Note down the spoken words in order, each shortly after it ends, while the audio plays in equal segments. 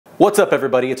What's up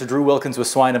everybody, it's Drew Wilkins with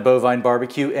Swine and Bovine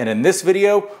Barbecue, and in this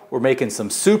video we're making some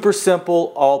super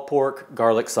simple all pork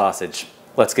garlic sausage.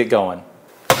 Let's get going.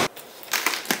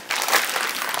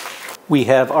 We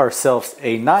have ourselves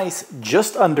a nice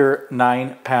just under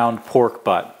 9-pound pork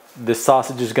butt. This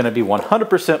sausage is going to be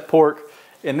 100% pork,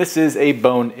 and this is a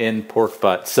bone-in pork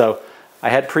butt. So I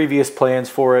had previous plans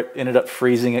for it, ended up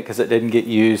freezing it because it didn't get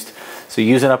used. So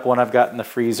using up one I've got in the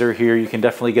freezer here, you can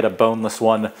definitely get a boneless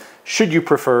one should you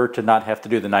prefer to not have to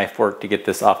do the knife work to get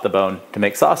this off the bone to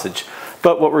make sausage.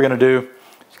 But what we're going to do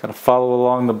is kind of follow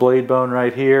along the blade bone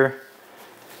right here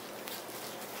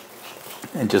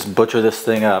and just butcher this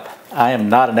thing up. I am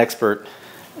not an expert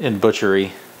in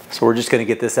butchery, so we're just going to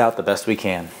get this out the best we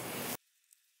can.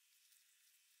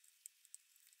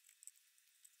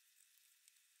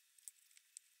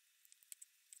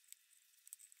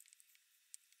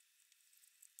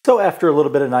 So after a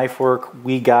little bit of knife work,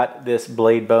 we got this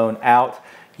blade bone out.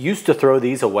 Used to throw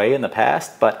these away in the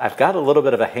past, but I've got a little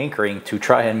bit of a hankering to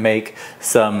try and make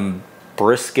some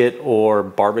brisket or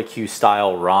barbecue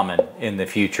style ramen in the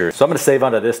future. So I'm going to save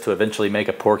onto this to eventually make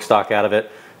a pork stock out of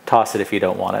it. Toss it if you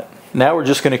don't want it. Now we're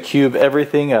just going to cube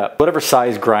everything up. Whatever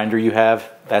size grinder you have,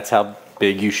 that's how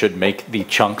big you should make the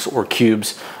chunks or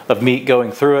cubes of meat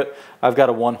going through it. I've got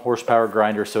a 1 horsepower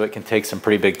grinder, so it can take some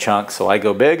pretty big chunks, so I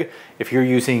go big. If you're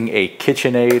using a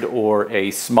KitchenAid or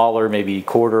a smaller, maybe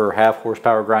 1/4 or 1/2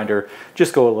 horsepower grinder,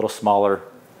 just go a little smaller,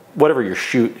 whatever your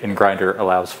chute and grinder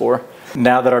allows for.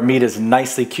 Now that our meat is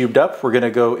nicely cubed up, we're gonna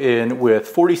go in with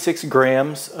 46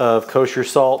 grams of kosher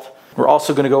salt. We're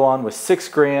also gonna go on with 6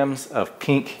 grams of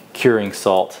pink curing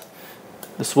salt.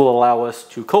 This will allow us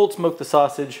to cold smoke the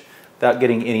sausage without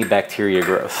getting any bacteria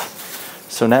growth.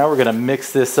 So now we're gonna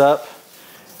mix this up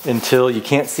until you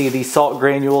can't see these salt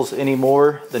granules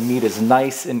anymore. The meat is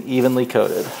nice and evenly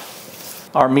coated.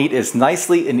 Our meat is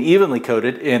nicely and evenly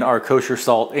coated in our kosher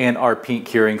salt and our pink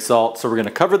curing salt. So we're gonna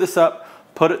cover this up,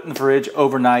 put it in the fridge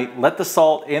overnight, let the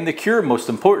salt and the cure, most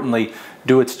importantly,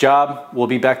 do its job. We'll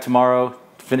be back tomorrow,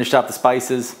 finish out the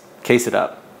spices, case it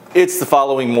up. It's the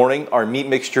following morning. Our meat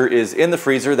mixture is in the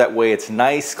freezer. That way it's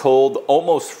nice, cold,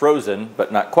 almost frozen,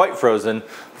 but not quite frozen.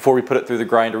 Before we put it through the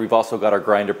grinder, we've also got our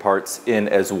grinder parts in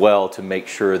as well to make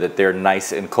sure that they're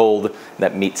nice and cold, and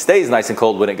that meat stays nice and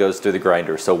cold when it goes through the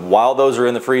grinder. So while those are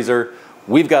in the freezer,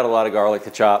 we've got a lot of garlic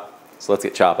to chop, so let's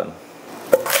get chopping.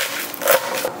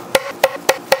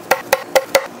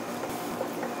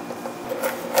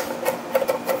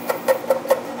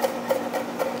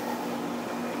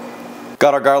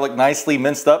 Got our garlic nicely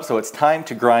minced up, so it's time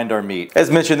to grind our meat.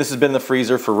 As mentioned, this has been in the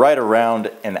freezer for right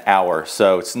around an hour,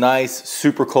 so it's nice,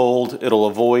 super cold. It'll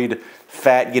avoid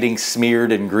fat getting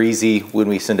smeared and greasy when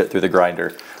we send it through the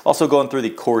grinder. Also going through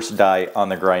the coarse die on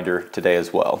the grinder today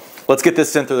as well. Let's get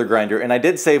this sent through the grinder, and I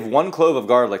did save 1 clove of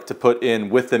garlic to put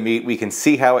in with the meat. We can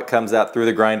see how it comes out through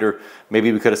the grinder.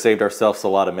 Maybe we could have saved ourselves a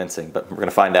lot of mincing, but we're gonna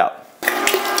find out.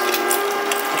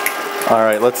 All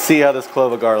right, let's see how this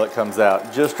clove of garlic comes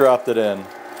out. Just dropped it in.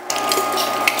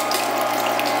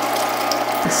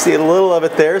 See a little of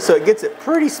it there, so it gets it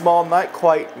pretty small, not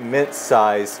quite mince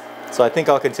size. So I think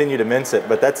I'll continue to mince it,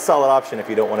 but that's a solid option if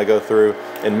you don't want to go through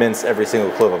and mince every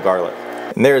single clove of garlic.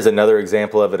 And there's another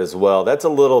example of it as well. That's a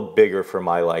little bigger for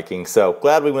my liking. So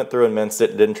glad we went through and minced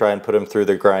it, didn't try and put them through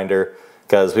the grinder,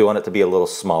 because we want it to be a little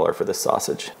smaller for this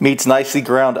sausage. Meat's nicely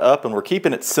ground up, and we're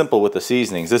keeping it simple with the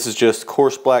seasonings. This is just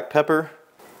coarse black pepper,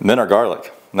 and then our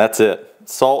garlic. And that's it.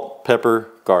 Salt, pepper,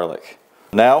 garlic.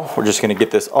 Now we're just gonna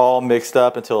get this all mixed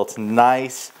up until it's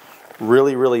nice,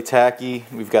 really, really tacky.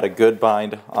 We've got a good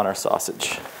bind on our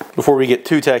sausage. Before we get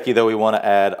too tacky though, we wanna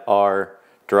add our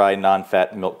dry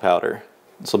non-fat milk powder.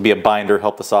 This will be a binder,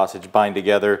 help the sausage bind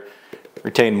together,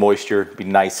 retain moisture, be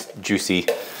nice, juicy,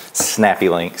 snappy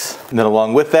links. And then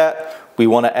along with that, we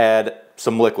want to add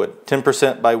some liquid,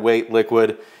 10% by weight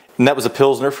liquid. And that was a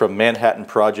Pilsner from Manhattan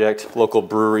Project, local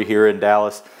brewery here in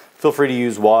Dallas. Feel free to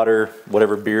use water,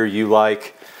 whatever beer you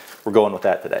like. We're going with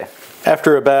that today.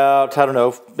 After about, I don't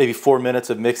know, maybe 4 minutes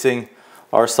of mixing,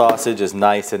 our sausage is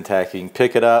nice and tacky. You can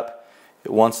pick it up.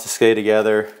 It wants to stay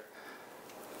together.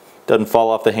 Doesn't fall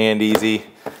off the hand easy.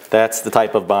 That's the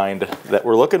type of bind that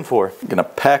we're looking for. I'm gonna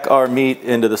pack our meat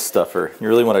into the stuffer. You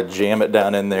really wanna jam it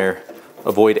down in there,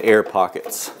 avoid air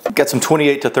pockets. Got some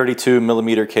 28 to 32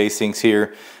 millimeter casings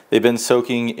here. They've been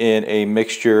soaking in a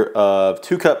mixture of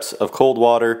 2 cups of cold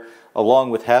water, along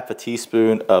with 1/2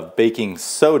 teaspoon of baking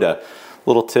soda.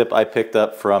 Little tip I picked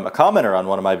up from a commenter on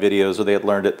one of my videos where they had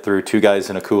learned it through 2 guys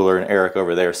in a cooler and Eric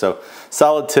over there. So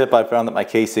solid tip. I found that my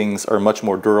casings are much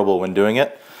more durable when doing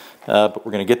it. But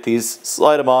we're gonna get these,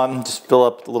 slide them on, just fill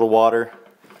up a little water,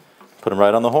 put them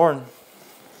right on the horn.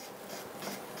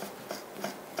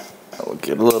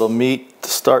 Get a little meat to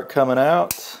start coming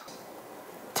out.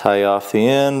 Tie off the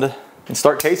end and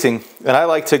start casing. And I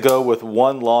like to go with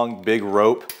one long big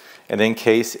rope and then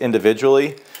case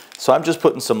individually. So I'm just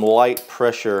putting some light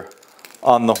pressure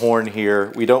on the horn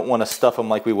here. We don't want to stuff them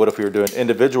like we would if we were doing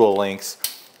individual links,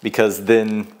 because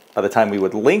then by the time we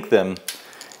would link them,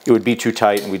 it would be too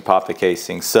tight and we'd pop the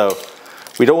casing. So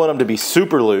we don't want them to be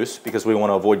super loose because we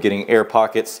want to avoid getting air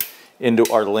pockets into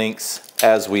our links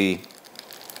as we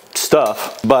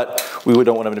stuff, but we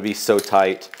don't want them to be so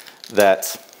tight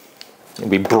that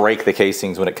we break the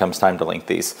casings when it comes time to link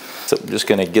these. So I'm just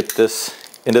gonna get this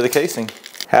into the casing.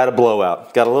 Had a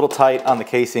blowout. Got a little tight on the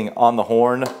casing on the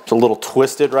horn. It's a little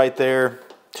twisted right there.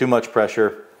 Too much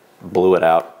pressure, blew it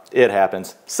out. It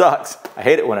happens. Sucks. I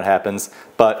hate it when it happens,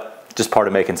 but just part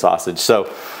of making sausage. So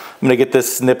I'm gonna get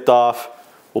this snipped off.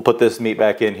 We'll put this meat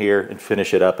back in here and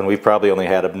finish it up. And we've probably only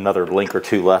had another link or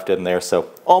two left in there. So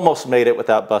almost made it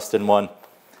without busting one.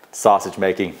 Sausage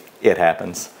making, it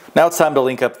happens. Now it's time to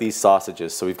link up these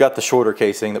sausages. So we've got the shorter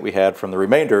casing that we had from the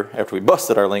remainder after we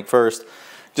busted our link first.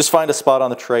 Just find a spot on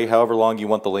the tray, however long you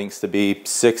want the links to be.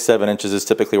 6-7 inches is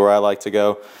typically where I like to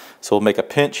go. So we'll make a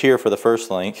pinch here for the first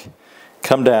link,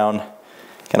 come down,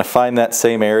 kind of find that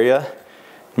same area,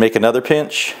 make another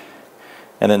pinch,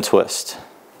 and then twist.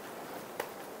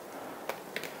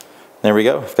 There we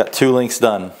go, we've got 2 links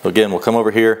done. Again, we'll come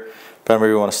over here, find where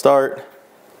we want to start,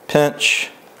 pinch,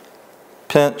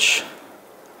 pinch,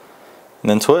 and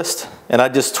then twist. And I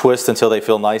just twist until they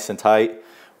feel nice and tight.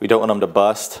 We don't want them to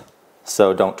bust,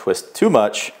 so don't twist too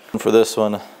much. And for this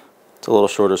one, it's a little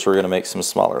shorter, so we're going to make some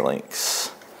smaller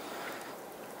links.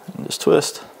 And just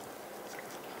twist.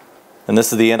 And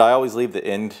this is the end. I always leave the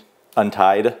end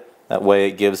untied. That way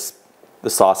it gives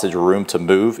the sausage room to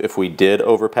move if we did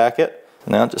overpack it.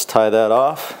 Now just tie that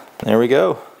off. There we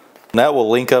go. Now we'll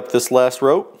link up this last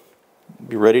rope.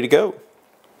 Be ready to go.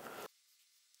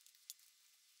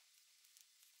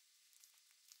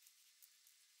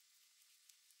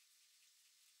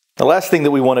 The last thing that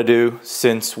we want to do,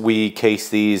 since we case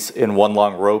these in one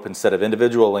long rope instead of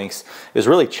individual links, is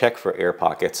really check for air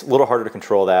pockets. A little harder to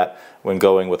control that when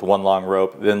going with one long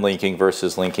rope, then linking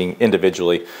versus linking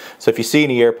individually. So if you see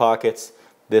any air pockets,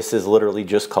 this is literally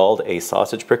just called a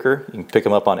sausage pricker. You can pick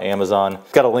them up on Amazon.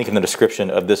 Got a link in the description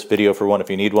of this video for one if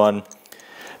you need one.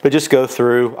 But just go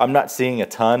through. I'm not seeing a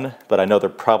ton, but I know there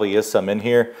probably is some in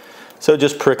here. So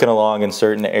just pricking along in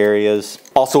certain areas.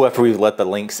 Also, after we've let the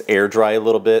links air dry a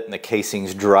little bit and the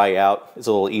casings dry out, it's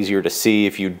a little easier to see.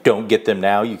 If you don't get them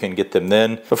now, you can get them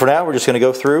then. But for now, we're just gonna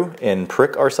go through and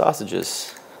prick our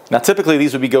sausages. Now, typically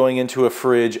these would be going into a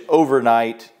fridge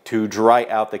overnight to dry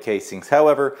out the casings.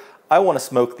 However, I want to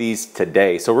smoke these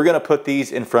today. So we're going to put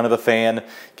these in front of a fan. You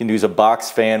can use a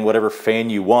box fan, whatever fan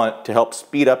you want, to help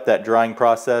speed up that drying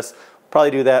process.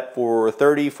 Probably do that for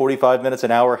 30, 45 minutes,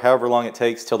 an hour, however long it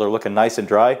takes till they're looking nice and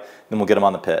dry. Then we'll get them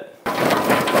on the pit.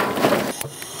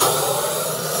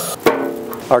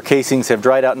 Our casings have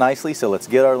dried out nicely, so let's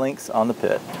get our links on the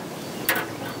pit.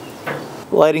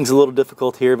 Lighting's a little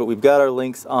difficult here, but we've got our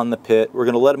links on the pit. We're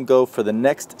going to let them go for the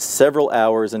next several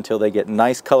hours until they get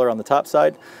nice color on the top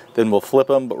side. Then we'll flip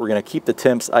them, but we're going to keep the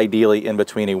temps ideally in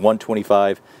between a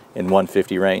 125 and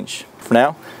 150 range. For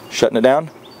now, shutting it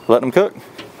down, letting them cook.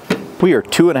 We are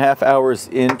 2.5 hours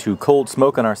into cold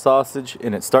smoking our sausage,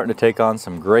 and it's starting to take on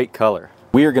some great color.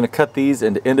 We are going to cut these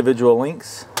into individual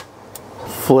links,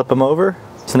 flip them over.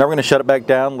 So now we're going to shut it back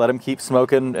down, let them keep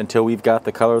smoking until we've got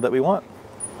the color that we want.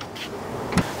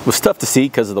 It was tough to see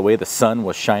because of the way the sun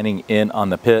was shining in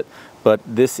on the pit, but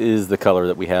this is the color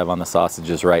that we have on the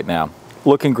sausages right now.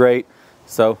 Looking great,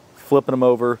 so flipping them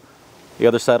over. The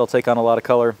other side will take on a lot of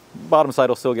color. Bottom side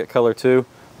will still get color too.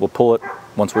 We'll pull it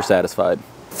once we're satisfied.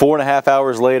 4.5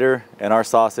 hours later, and our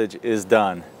sausage is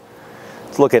done.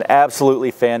 It's looking absolutely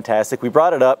fantastic. We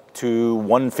brought it up to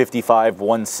 155,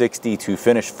 160 to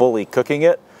finish fully cooking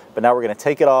it, but now we're going to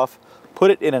take it off,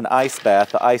 put it in an ice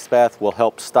bath. The ice bath will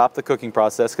help stop the cooking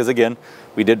process because, again,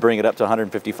 we did bring it up to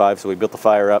 155, so we built the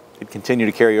fire up. It'd continue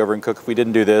to carry over and cook if we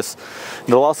didn't do this. And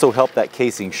it'll also help that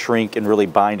casing shrink and really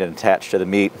bind and attach to the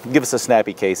meat, give us a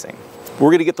snappy casing. We're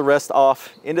going to get the rest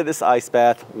off into this ice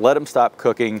bath, let them stop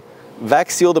cooking,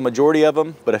 vac seal the majority of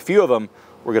them, but a few of them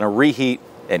we're going to reheat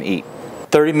and eat.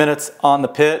 30 minutes on the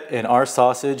pit and our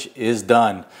sausage is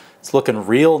done. It's looking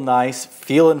real nice,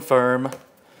 feeling firm,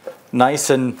 nice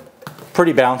and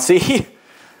pretty bouncy.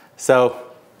 So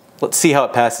let's see how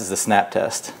it passes the snap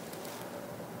test.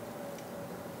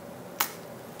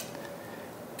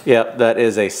 Yep, that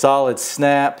is a solid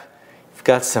snap. You've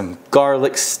got some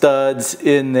garlic studs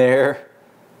in there.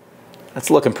 That's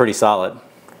looking pretty solid.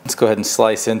 Let's go ahead and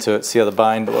slice into it, see how the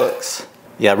bind looks.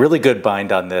 Yeah, really good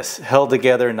bind on this. Held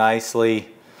together nicely.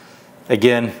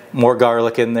 Again, more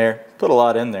garlic in there. Put a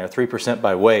lot in there, 3%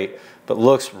 by weight, but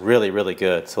looks really, really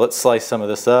good. So let's slice some of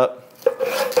this up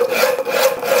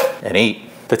and eat.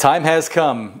 The time has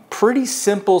come. Pretty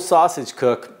simple sausage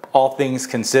cook, all things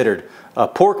considered. A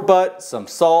pork butt, some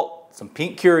salt, some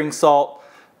pink curing salt,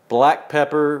 black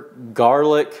pepper,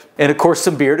 garlic, and of course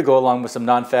some beer to go along with some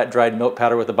non-fat dried milk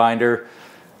powder with a binder,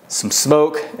 some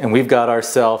smoke, and we've got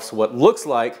ourselves what looks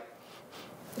like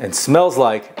and smells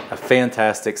like a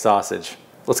fantastic sausage.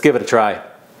 Let's give it a try.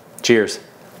 Cheers.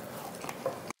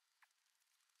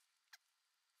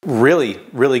 Really,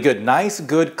 really good. Nice,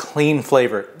 good, clean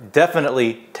flavor.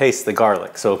 Definitely taste the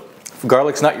garlic. So if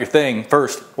garlic's not your thing,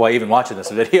 first, why even watching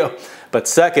this video? But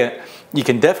second, you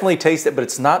can definitely taste it, but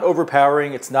it's not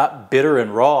overpowering. It's not bitter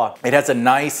and raw. It has a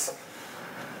nice,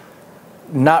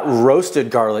 not roasted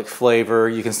garlic flavor.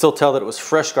 You can still tell that it was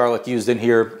fresh garlic used in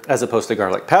here as opposed to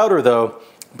garlic powder though,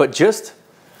 but just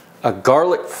a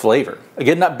garlic flavor.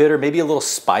 Again, not bitter, maybe a little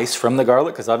spice from the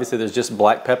garlic because obviously there's just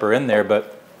black pepper in there,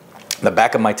 but in the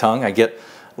back of my tongue, I get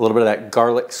a little bit of that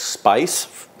garlic spice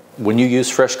when you use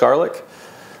fresh garlic.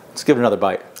 Let's give it another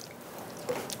bite.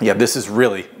 Yeah, this is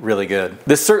really, really good.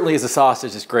 This certainly is a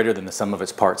sausage that's greater than the sum of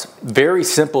its parts. Very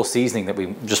simple seasoning that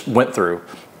we just went through,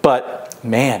 but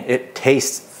man, it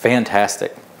tastes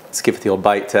fantastic. Let's give it the old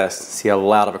bite test, see how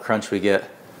loud of a crunch we get.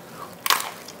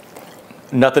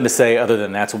 Nothing to say other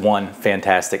than that's one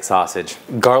fantastic sausage.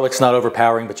 Garlic's not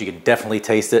overpowering, but you can definitely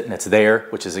taste it and it's there,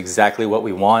 which is exactly what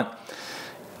we want.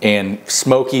 And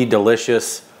smoky,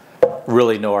 delicious,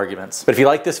 really no arguments. But if you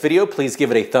like this video, please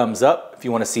give it a thumbs up. If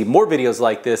you want to see more videos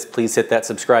like this, please hit that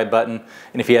subscribe button.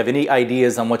 And if you have any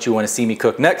ideas on what you want to see me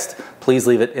cook next, please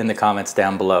leave it in the comments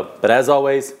down below. But as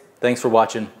always, thanks for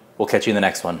watching. We'll catch you in the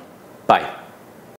next one. Bye.